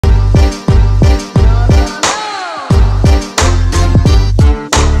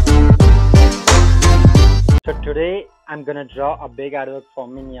Today, I'm gonna draw a big artwork for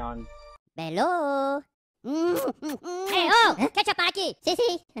minions. Bello. Hey, oh! Ketchup aqui! Si,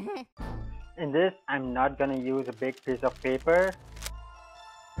 si! In this, I'm not gonna use a big piece of paper.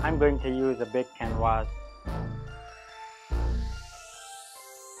 I'm going to use a big canvas.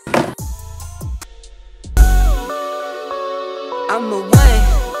 I'm a one.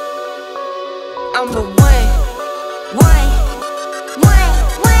 I'm a one.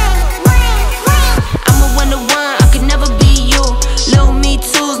 I'm a one-to-one, I could never be you. Little me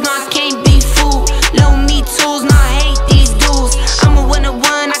tools, no I can't be fooled. Little me tools, no I hate these dudes. I'm a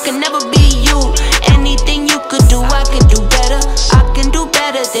one-to-one, I could never be you. Anything you could do, I can do better. I can do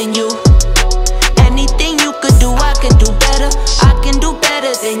better than you. Anything you could do, I can do better. I can do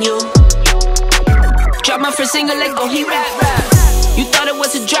better than you. Drop my first single like oh he rap. You thought it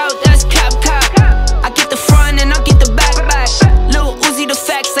was a drought, that's cap. I get the front and I get the back. Lil Uzi the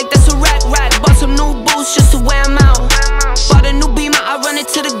facts like that's a rack. Bought some new boots just to wear them out. Bought a new beamer, I run it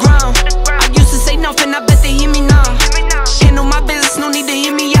to the ground. I used to say nothing, I bet they hear me now. Handle my business, no need to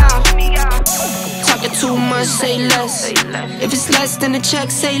hear me out. Talking too much, say less. If it's less than a check,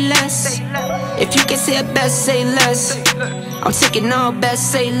 say less. If you can say it best, say less. I'm taking all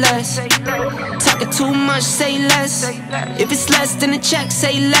best, say less. Talking too much, say less. If it's less than a check,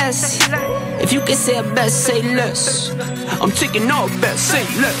 say less. If you can say it best, say less. I'm taking all best, say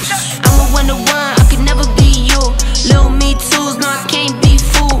less. I'm a one-to-one, I could never be you. Little me tools, no I can't be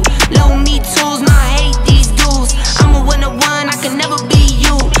fooled. Little me tools, no I hate these dudes. I'm a one-to-one, I could never be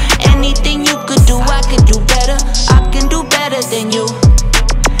you. Anything you could do, I can do better. I can do better than you.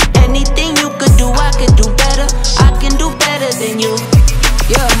 Anything you could do, I can do better. I can do better than you.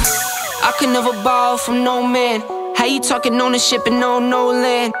 Yeah, I could never borrow from no man. How you talking ownership and no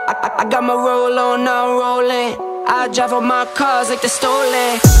land? I got my roll on, now I'm rolling. I drive all my cars like they're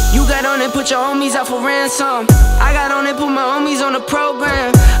stolen. You got on and put your homies out for ransom. I got on and put my homies on the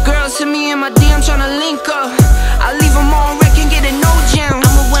program. Girls hit me in my DM tryna link up. I leave them on wreck and get a no jam.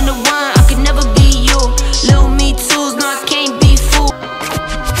 I'm a one-to-one, I could never be you. Little me tools, no I can't be fooled.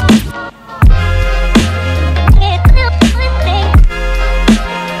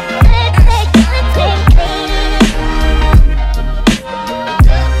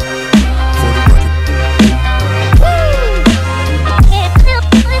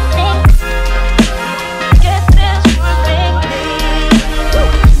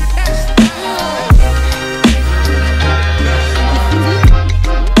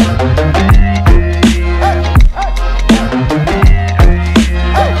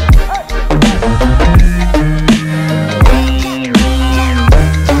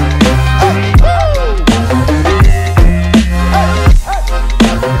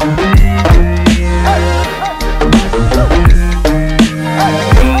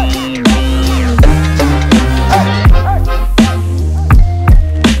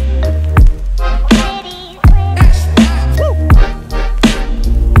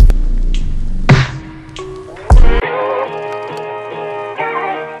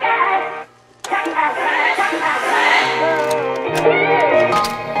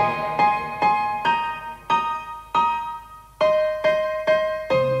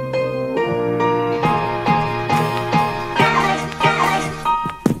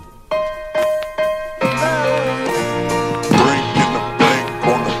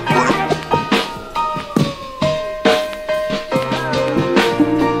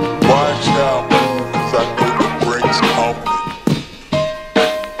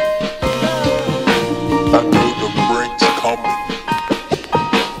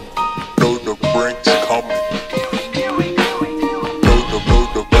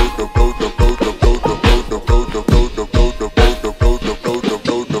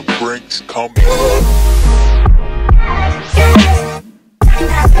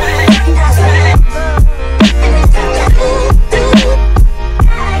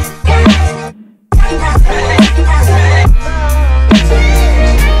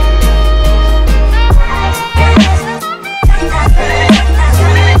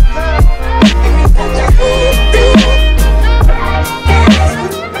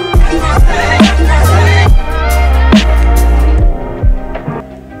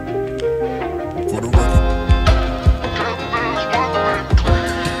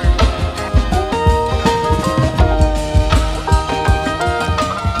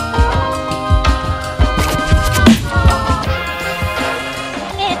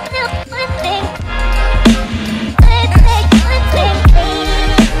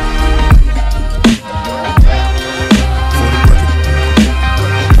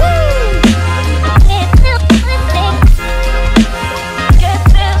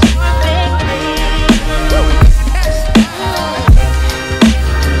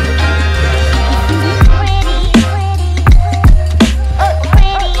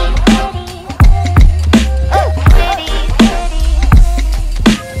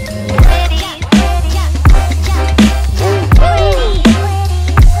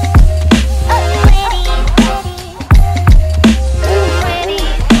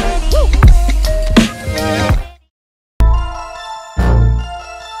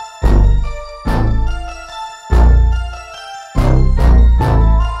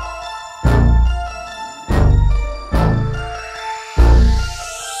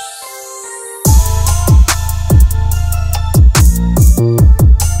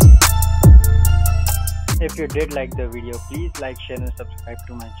 you did like the video, please like, share and subscribe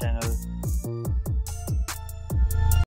to my channel.